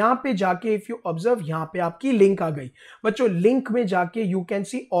 यहां पे जाके इफ यू ऑब्जर्व, यहां पे आपकी लिंक आ गई बच्चों। लिंक में जाके you can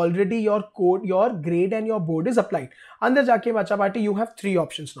see already your code, your grade and your board is applied. अंदर जाके बच्चा party you have 3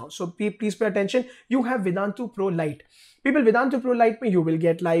 options now, so please pay attention. You have Vedantu pro light. People, Vedantu pro light में you will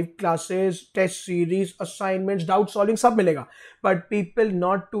get live classes, test series, assignments, doubt solving सब मिलेगा। But people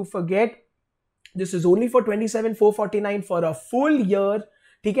not to forget, this is only for 27,449 for a full year.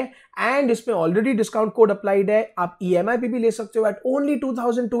 ठीक है, and इसमें already discount code applied है। आप EMI पे भी ले सकते हो एट ओनली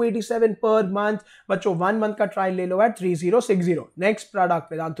 2,287 पर मंथ। बच्चों 1 मंथ का ट्रायल ले लो eight 3,060। Next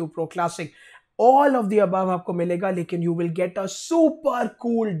product Vedantu pro classic, all of the above आपको मिलेगा, लेकिन you will get a super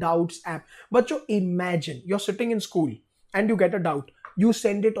cool doubts app. बच्चों imagine you are sitting in school and you get a doubt, you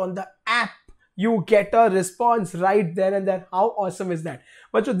send it on the app, you get a response right there and there. How awesome is that?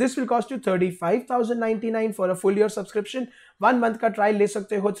 But so this will cost you 35,099 for a full year subscription. 1 month का trial ले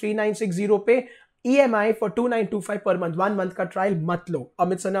सकते हो 3,960 पे, EMI for 2,925 per month। 1 month का trial मत लो,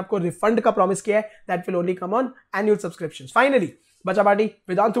 Amit sir ने आपको refund का प्रॉमिस किया है, that will only come on annual subscriptions। Finally बचा party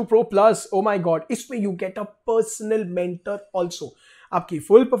Vedantu pro plus, oh my God, इसमें you get a personal mentor also. आपकी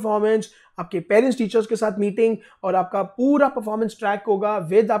फुल परफॉर्मेंस, आपके पेरेंट्स टीचर्स के साथ मीटिंग और आपका पूरा परफॉर्मेंस ट्रैक होगा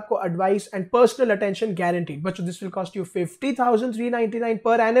विद आपको advice and personal attention guaranteed. बच्चों this will cost you 50,399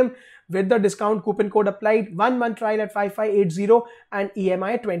 per annum with the discount coupon code applied। 1 month trial at 5,580 and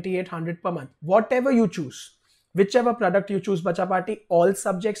EMI 2,800 per month। Whatever you choose, whichever product you choose बचा party, all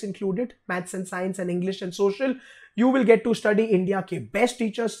subjects included, maths and science and English and social, you will get to study India के best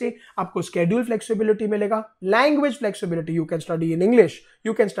teachers से। आपको schedule flexibility मिलेगा, language flexibility, you can study in English,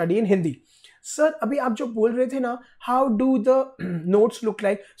 you can study in Hindi। Sir अभी आप जो बोल रहे थे ना, how do the notes look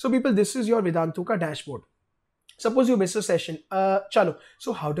like? So people, this is your Vedantu का dashboard. Suppose you miss a session. Chalo.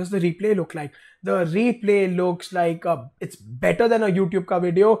 So how does the replay look like? The replay looks like it's better than a YouTube ka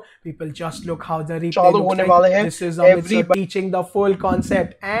video. People just look how the replay looks like. This is Amit Sir teaching the full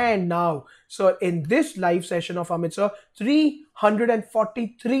concept. And now, so in this live session of Amit Sir,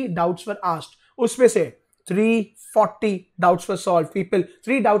 343 doubts were asked. Usme se 340 doubts were solved. People,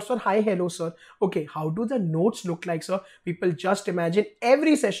 3 doubts were hi, hello sir. Okay, how do the notes look like sir? People just imagine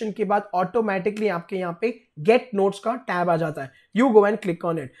every session के बाद automatically आपके यहाँ पे get notes का tab आ जाता है. You go and click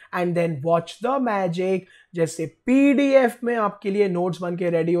on it and then watch the magic. जैसे PDF में आपके लिए notes बन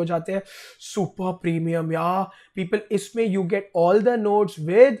के ready हो जाते हैं. Super premium यार. People, इसमें you get all the notes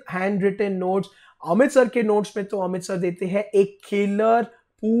with handwritten notes. Amit sir के notes में तो अमित सर देते हैं एक killer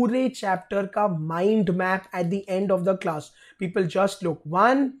पूरे चैप्टर का mind map at the end of the class. People just look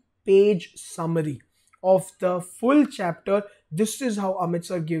 1 page summary of the full chapter. This is how Amit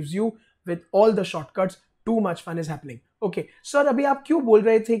sir gives you with all the shortcuts. Too much fun is happening. Okay sir, अभी आप क्यों बोल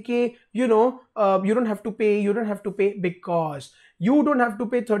रहे थे कि you don't have to पे because you don't have to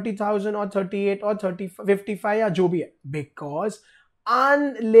पे 30,000 और 38 और 55 या जो भी है, because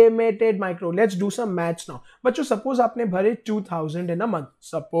unlimited micro. Let's do some maths now. बच्चों, suppose आपने भरे 2,000 in a month.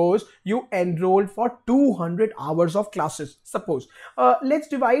 Suppose you enrolled for 200 hours of classes. Suppose. Let's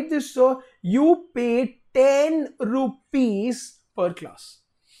divide this. So you pay 10 rupees per class.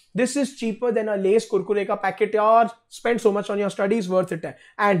 This is cheaper than a Lay's Kurkure ka packet. Yaar, spend so much on your studies, worth it.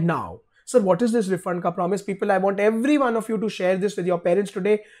 And now, sir, what is this refund ka promise? People, I want every one of you to share this with your parents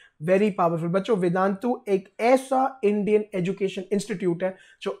today. Very powerful. बच्चों, वेदांतु एक ऐसा Indian education institute है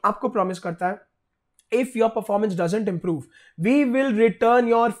जो आपको promise करता है if your performance doesn't improve we will return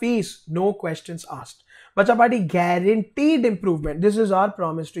your fees, know questions asked. बच्चा party, guaranteed improvement. This is our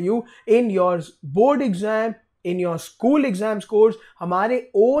promise to you in your board exam, in your school exam scores,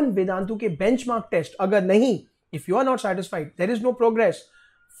 हमारे own Vedantu के benchmark test. अगर नहीं, if you are not satisfied, there is no progress,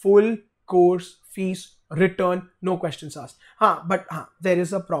 full course fees return, no questions asked. But there is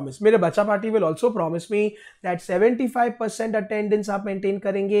a promise. मेरे बच्चा party will also promise me that 75% attendance आप maintain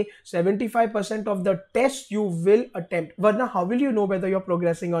करेंगे, 75% of the test you will attempt. वरना how will you know whether you're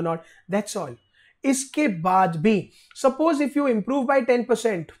progressing or not? That's all. इसके बाद भी, suppose if you improve by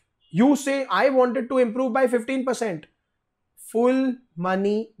 10%, you say I wanted to improve by 15%. Full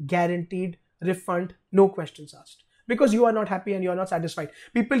money guaranteed, refund, no questions asked. Because you are not happy and you are not satisfied.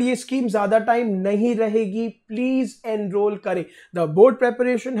 People, ये scheme ज़्यादा time नहीं रहेगी. Please enroll करें. The board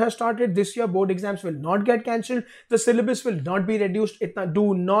preparation has started. This year board exams will not get cancelled. The syllabus will not be reduced. Do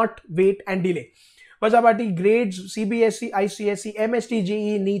not wait and delay. बच्चा party, grades CBSE, ICSE, MST,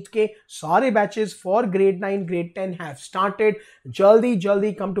 JEE, NEET के सारे batches for grade 9, grade 10 have started.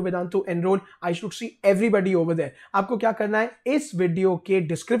 जल्दी come to Vedantu, enrol. I should see everybody over there. आपको क्या करना है, इस video के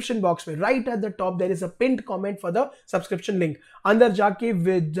डिस्क्रिप्शन बॉक्स में right at the top there is a pinned comment for the subscription link. अंदर जाके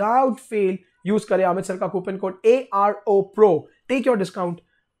विदाउट फेल यूज करें अमित सर का coupon code AROPRO. Take your discount.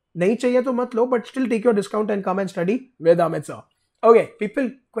 नहीं चाहिए तो मत लो, but still take your discount and come and study with Amit sir. Okay, people,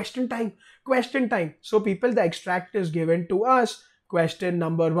 question time. So people, the extract is given to us. Question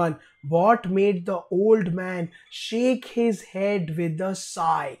number 1. What made the old man shake his head with a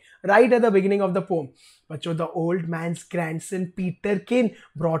sigh? Right at the beginning of the poem. बच्चों, the old man's grandson Peterkin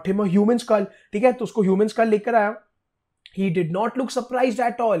brought him a human skull. ठीक है, तो उसको human skull लेकर आया. He did not look surprised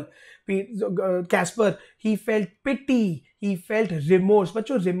at all. Casper, he felt pity, he felt remorse.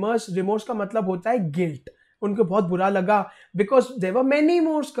 बच्चों, remorse का मतलब होता है guilt. उनको बहुत बुरा लगा because there were many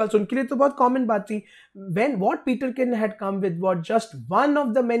more skulls. उनके लिए तो बहुत कॉमन बात थी. When what Peterkin had come with was just one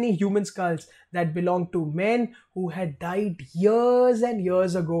of the many human skulls that belonged to men who had died years and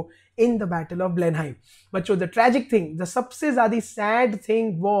years ago in the Battle of Blenheim. बच्चों, the tragic thing, the सबसे ज़्यादा sad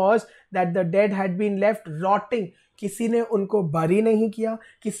thing was that the dead had been left rotting. किसी ने उनको बरी नहीं किया,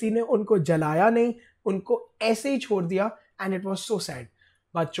 किसी ने उनको जलाया नहीं, उनको ऐसे ही छोड़ दिया, and it was so sad.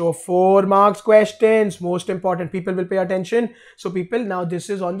 बच्चों, 4 marks questions, most important. People will pay attention. So people, now this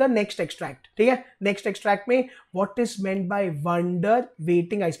is on the next extract. ठीक है, next extract में what is meant by wonder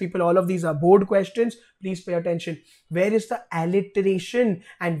waiting eyes. People, all of these are board questions. Please pay attention. Where is the alliteration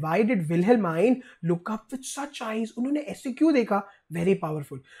and why did Wilhelmine look up with such eyes? उन्होंने ऐसे क्यों देखा? Very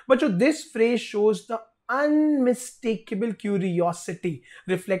powerful. बच्चों, this phrase shows the unmistakable curiosity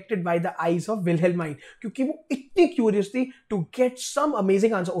reflected by the eyes of Wilhelmine. क्योंकि वो इतनी curious थी to get some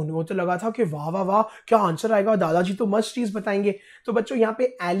amazing answer. उन्हें तो लगा था कि वाह क्या आंसर आएगा, दादाजी तो मस्त चीज बताएंगे. तो बच्चों, यहाँ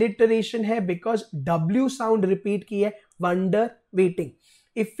पे alliteration है because W sound repeat की है, wonder waiting.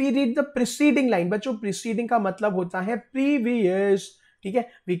 If we read the preceding line, बच्चों preceding का मतलब होता है previous. ठीक है,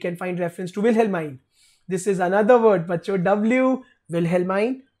 we can find reference to Wilhelmine. This is another word बच्चों, W,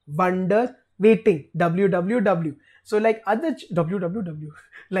 Wilhelmine, wonder waiting, www. So like other www,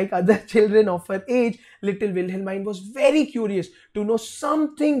 like other children of her age, little Wilhelmine was very curious to know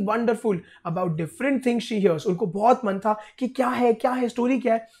something wonderful about different things she hears. उनको बहुत मन था कि क्या है story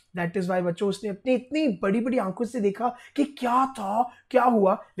क्या है. That is why बच्चों उसने अपनी इतनी बड़ी बड़ी आंखों से देखा कि क्या था क्या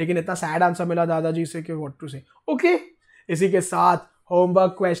हुआ, लेकिन इतना सैड आंसर मिला दादाजी से कि what to say. Okay, इसी के साथ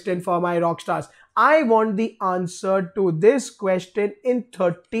homework question for my rock stars. I want the answer to this question in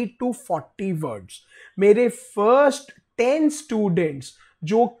 30 to 40 words. मेरे first 10 students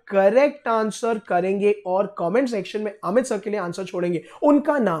जो करेक्ट आंसर करेंगे और कमेंट सेक्शन में अमित सर के लिए आंसर छोड़ेंगे,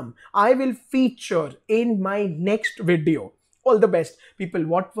 उनका नाम I will feature in my next video. All the best. People,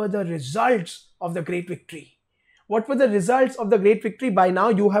 what were the results of the great victory? What were the results of the great victory? By now,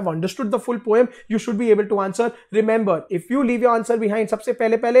 you have understood the full poem. You should be able to answer. Remember, if you leave your answer behind, सबसे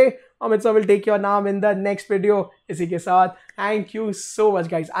पहले Amit sir will take your name in the next video. इसी के साथ, thank you so much,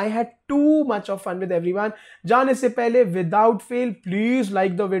 guys. I had too much of fun with everyone. जाने से पहले, without fail, please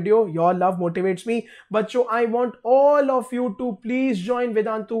like the video. Your love motivates me. बच्चों, I want all of you to please join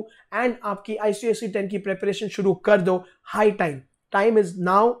Vedantu and आपकी ICSE 10 की preparation शुरू कर दो. High time. Time is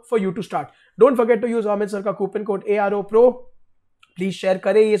now for you to start. Don't forget to use Amit sir का coupon code AROPRO. Please share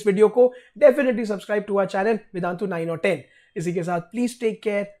करें इस video को. Definitely subscribe to our channel Vedantu 9 or 10. इसी के साथ please take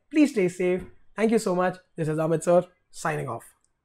care. Please stay safe. Thank you so much. This is Amit sir signing off.